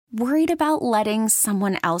Worried about letting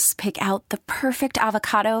someone else pick out the perfect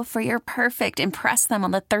avocado for your perfect impress them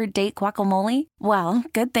on the third date guacamole? Well,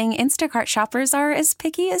 good thing Instacart shoppers are as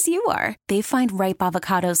picky as you are. They find ripe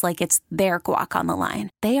avocados like it's their guac on the line.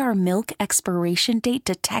 They are milk expiration date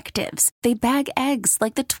detectives. They bag eggs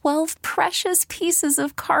like the 12 precious pieces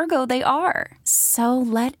of cargo they are. So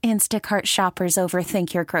let Instacart shoppers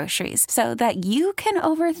overthink your groceries so that you can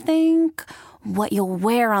overthink what you'll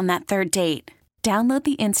wear on that third date. Download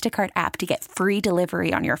the Instacart app to get free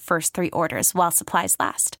delivery on your first 3 orders while supplies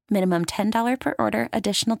last. Minimum $10 per order.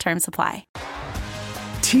 Additional terms apply.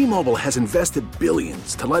 T-Mobile has invested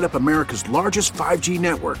billions to light up America's largest 5G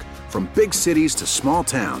network, from big cities to small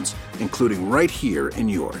towns, including right here in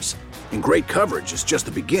yours. And great coverage is just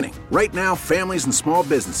the beginning. Right now, families and small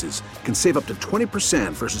businesses can save up to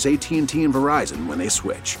 20% versus AT&T and Verizon when they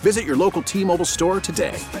switch. Visit your local T-Mobile store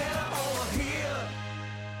today.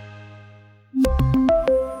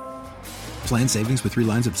 Plan savings with 3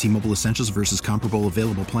 lines of T-Mobile Essentials versus comparable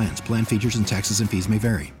available plans. Plan features and taxes and fees may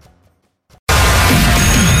vary.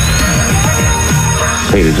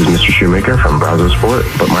 Hey, this is Mr. Shoemaker from Browser Sport,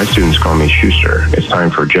 but my students call me Schuster. It's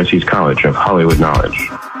time for Jessie's College of Hollywood Knowledge.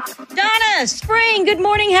 Donna, Spring, good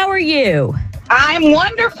morning. How are you? I'm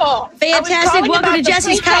wonderful. Fantastic. Welcome to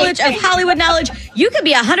Jessie's College of Hollywood Knowledge. You could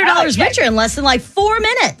be $100 richer in less than 4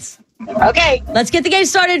 minutes. Okay. Let's get the game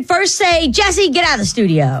started. First, say, Jessie, get out of the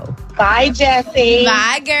studio. Bye, Jessie.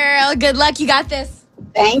 Bye, girl. Good luck. You got this.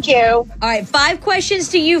 Thank you. All right, 5 questions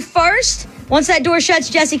to you first. Once that door shuts,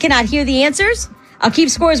 Jessie cannot hear the answers. I'll keep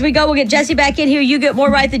score as we go. We'll get Jessie back in here. You get more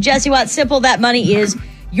right than Jessie wants. Simple. That money is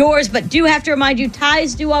yours. But do have to remind you,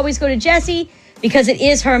 ties do always go to Jessie because it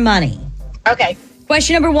is her money. Okay.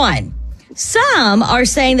 Question number 1. Some are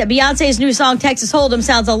saying that Beyonce's new song, Texas Hold'em,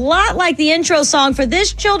 sounds a lot like the intro song for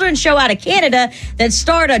this children's show out of Canada that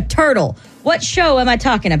starred a turtle. What show am I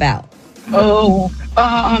talking about?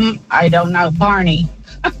 I don't know. Barney.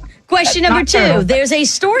 Question number 2. There's a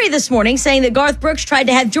story this morning saying that Garth Brooks tried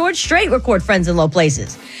to have George Strait record Friends in Low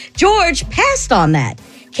Places. George passed on that.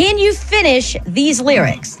 Can you finish these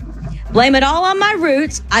lyrics? Blame it all on my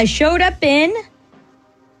roots. I showed up in...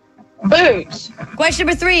 Boots. Question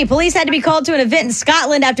number 3. Police had to be called to an event in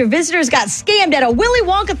Scotland after visitors got scammed at a Willy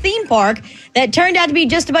Wonka theme park that turned out to be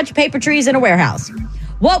just a bunch of paper trees in a warehouse.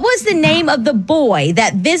 What was the name of the boy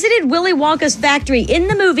that visited Willy Wonka's factory in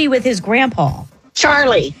the movie with his grandpa?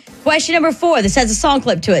 Charlie. Question number 4. This has a song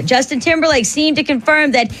clip to it. Justin Timberlake seemed to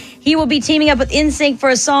confirm that he will be teaming up with NSYNC for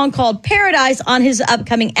a song called Paradise on his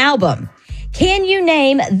upcoming album. Can you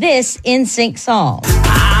name this NSYNC song?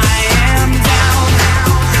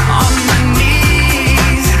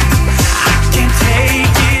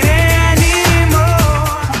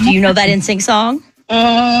 Do you know that NSYNC song?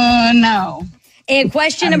 No. And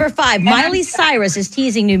question number 5. Miley Cyrus is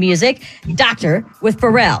teasing new music, Doctor, with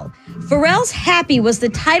Pharrell. Pharrell's Happy was the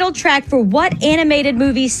title track for what animated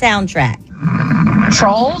movie soundtrack?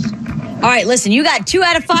 Trolls. All right, listen, you got 2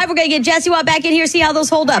 out of 5. We're going to get Jessie Watt back in here, see how those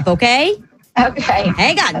hold up, okay? Okay.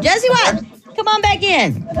 Hang on. Jessie Watt, come on back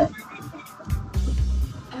in.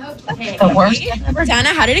 Okay. The worst I've ever done. Donna,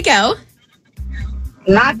 how did it go?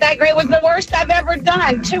 Not that great. Was the worst I've ever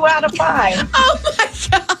done. 2 out of 5. Oh, my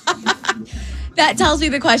God. That tells me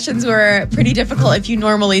the questions were pretty difficult if you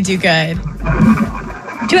normally do good. 2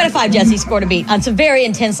 out of 5, Jessie scored a beat on some very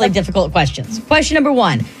intensely difficult questions. Question number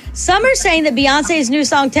 1. Some are saying that Beyonce's new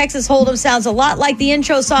song, Texas Hold'em, sounds a lot like the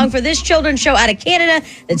intro song for this children's show out of Canada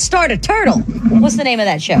that starred a turtle. What's the name of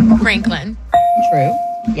that show? Franklin. True.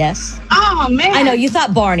 Yes. Oh, man. I know, you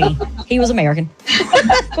thought Barney. He was American.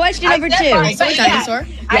 Question number 2. So a dinosaur.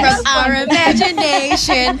 Yes. From our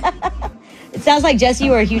imagination. It sounds like, Jessie,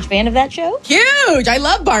 you are a huge fan of that show. Huge. I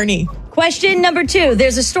love Barney. Question number 2.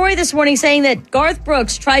 There's a story this morning saying that Garth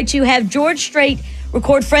Brooks tried to have George Strait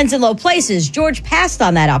record Friends in Low Places. George passed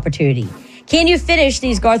on that opportunity. Can you finish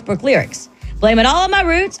these Garth Brooks lyrics? Blame it all on my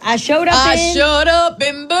roots. I showed up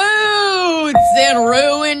in boots and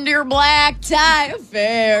ruined your black tie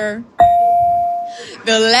affair.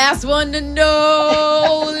 The last one to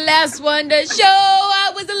know, last one to show.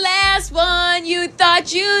 I was the last one you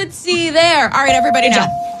thought you'd see there. All right, everybody Good know.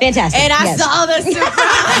 job. Fantastic. And I Yes. saw the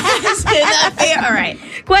surprise in the fair. All right.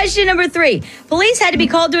 Question number 3. Police had to be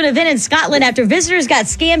called to an event in Scotland after visitors got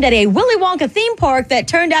scammed at a Willy Wonka theme park that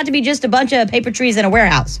turned out to be just a bunch of paper trees in a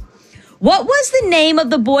warehouse. What was the name of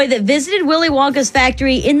the boy that visited Willy Wonka's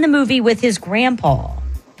factory in the movie with his grandpa?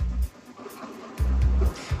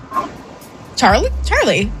 Charlie.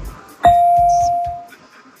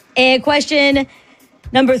 And question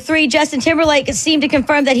number 3, Justin Timberlake seemed to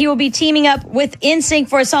confirm that he will be teaming up with NSYNC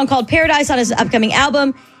for a song called Paradise on his upcoming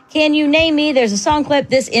album. Can you name me? There's a song clip,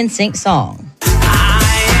 this NSYNC song.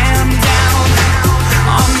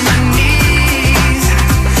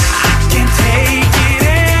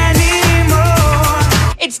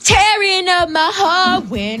 It's tearing up my heart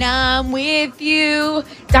when I'm with you.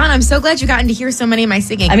 Donna, I'm so glad you gotten to hear so many of my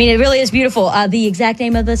singing. I mean, it really is beautiful. The exact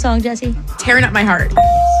name of the song, Jessie? Tearing up my heart.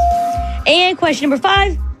 And question number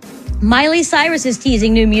 5. Miley Cyrus is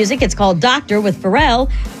teasing new music. It's called Doctor with Pharrell.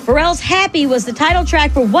 Pharrell's Happy was the title track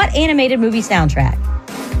for what animated movie soundtrack?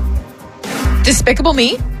 Despicable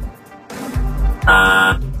Me?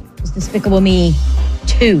 It's Despicable Me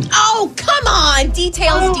 2. Oh, come on.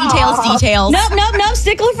 Details. Nope.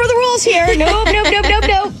 Stickler for the rules here. Nope.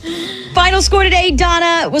 Final score today,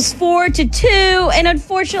 Donna, was 4-2. And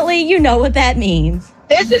unfortunately, you know what that means.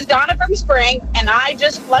 This is Donna from Spring, and I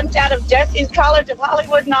just flunked out of Jessie's College of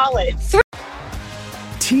Hollywood Knowledge.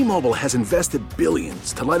 T-Mobile has invested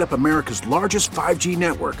billions to light up America's largest 5G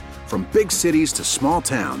network, from big cities to small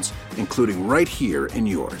towns, including right here in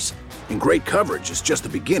yours. And great coverage is just the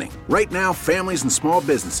beginning. Right now, families and small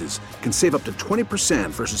businesses can save up to 20%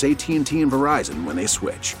 versus AT&T and Verizon when they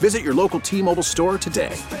switch. Visit your local T-Mobile store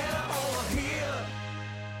today.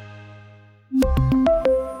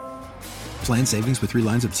 Plan savings with 3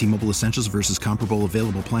 lines of T-Mobile Essentials versus comparable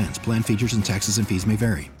available plans. Plan features and taxes and fees may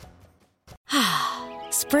vary.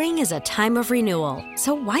 Spring is a time of renewal,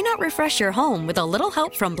 so why not refresh your home with a little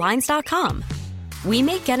help from Blinds.com? We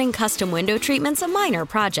make getting custom window treatments a minor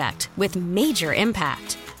project with major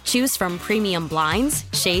impact. Choose from premium blinds,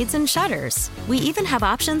 shades, and shutters. We even have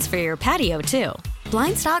options for your patio, too.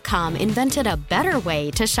 Blinds.com invented a better way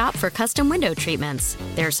to shop for custom window treatments.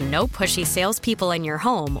 There's no pushy salespeople in your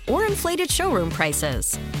home or inflated showroom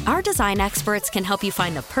prices. Our design experts can help you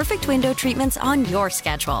find the perfect window treatments on your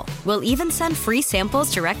schedule. We'll even send free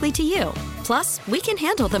samples directly to you. Plus, we can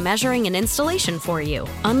handle the measuring and installation for you.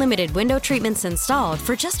 Unlimited window treatments installed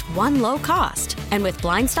for just one low cost. And with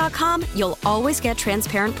Blinds.com, you'll always get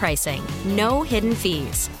transparent pricing. No hidden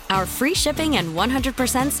fees. Our free shipping and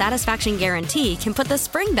 100% satisfaction guarantee can put the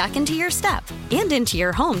spring back into your step and into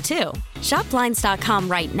your home, too. Shop Blinds.com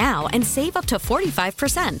right now and save up to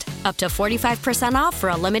 45%. Up to 45% off for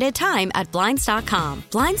a limited time at Blinds.com.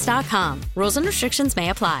 Blinds.com. Rules and restrictions may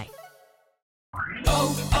apply.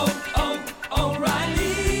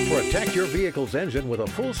 O'Reilly. Protect your vehicle's engine with a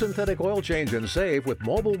full synthetic oil change and save with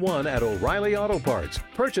Mobile One at O'Reilly Auto Parts.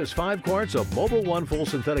 Purchase 5 quarts of Mobile One full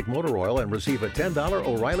synthetic motor oil and receive a $10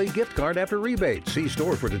 O'Reilly gift card after rebate. See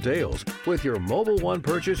store for details. With your Mobile One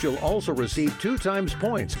purchase, you'll also receive 2 times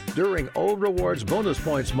points during O Rewards Bonus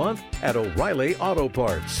Points Month at O'Reilly Auto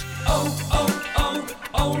Parts.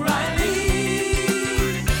 O'Reilly.